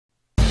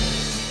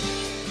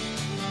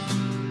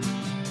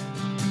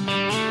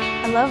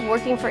love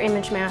working for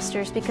Image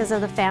Masters because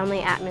of the family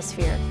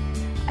atmosphere.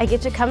 I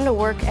get to come to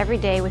work every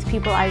day with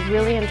people I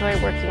really enjoy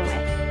working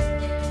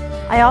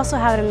with. I also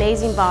have an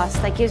amazing boss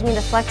that gives me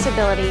the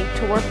flexibility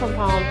to work from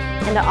home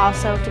and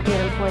also to be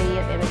an employee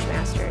of Image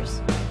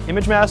Masters.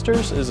 Image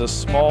Masters is a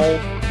small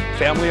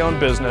family-owned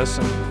business,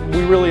 and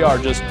we really are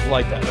just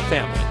like that, a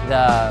family.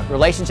 The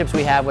relationships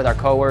we have with our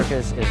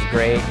coworkers is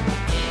great.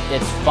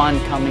 It's fun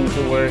coming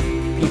to work.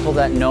 People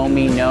that know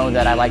me know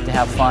that I like to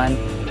have fun,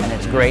 and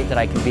it's great that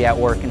I can be at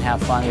work and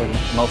have fun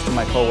with most of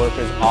my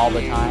coworkers all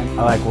the time.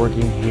 I like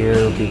working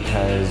here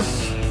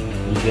because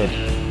you get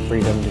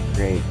freedom to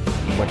create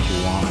what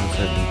you want on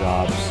certain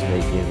jobs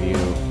they give you.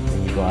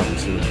 When you go out and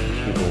see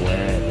people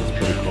wear it, it's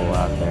pretty cool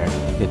out there.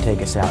 They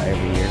take us out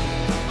every year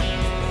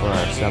for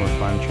our summer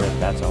fun trip.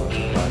 That's always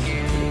a plus.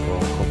 It's pretty cool.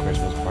 Cool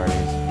Christmas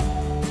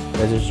parties.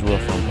 It's just a real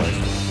fun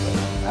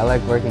place. I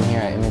like working here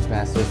at Image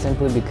Masters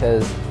simply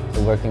because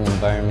the working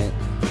environment.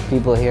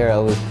 People here are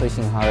always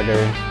pushing harder,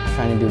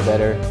 trying to do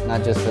better,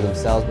 not just for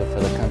themselves, but for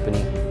the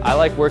company. I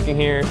like working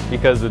here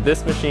because with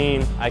this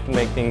machine, I can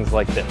make things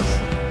like this.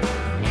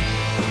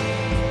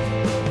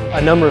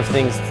 A number of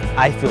things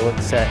I feel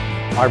that set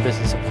our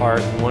business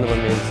apart, and one of them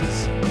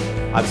is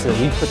obviously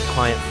we put the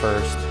client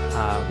first.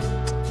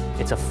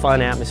 It's a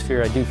fun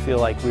atmosphere. I do feel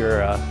like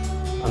we're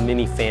a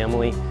mini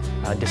family,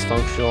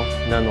 dysfunctional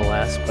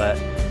nonetheless, but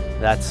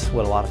that's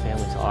what a lot of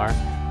families are.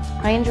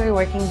 I enjoy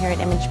working here at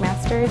Image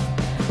Masters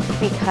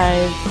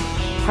because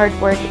hard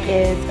work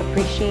is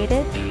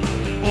appreciated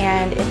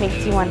and it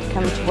makes you want to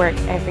come to work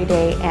every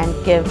day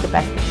and give the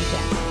best that you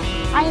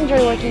can. I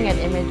enjoy working at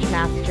Image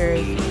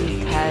Masters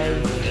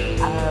because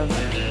of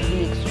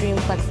the extreme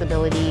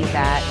flexibility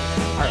that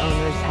our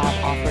owners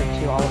have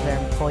offered to all of their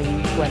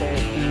employees, whether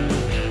it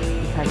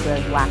be because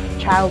of lack of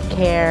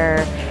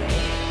childcare,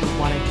 you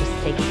want to just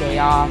take a day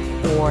off,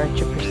 or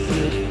to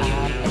pursue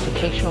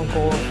educational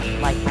goals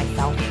like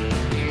myself.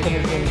 Tim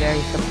has been very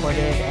supportive,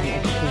 and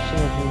education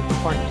is as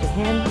important to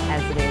him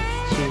as it is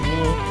to me,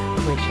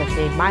 which has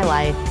made my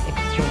life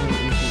extremely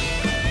easy.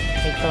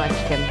 Thanks so much,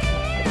 Tim.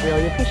 I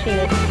really appreciate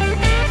it.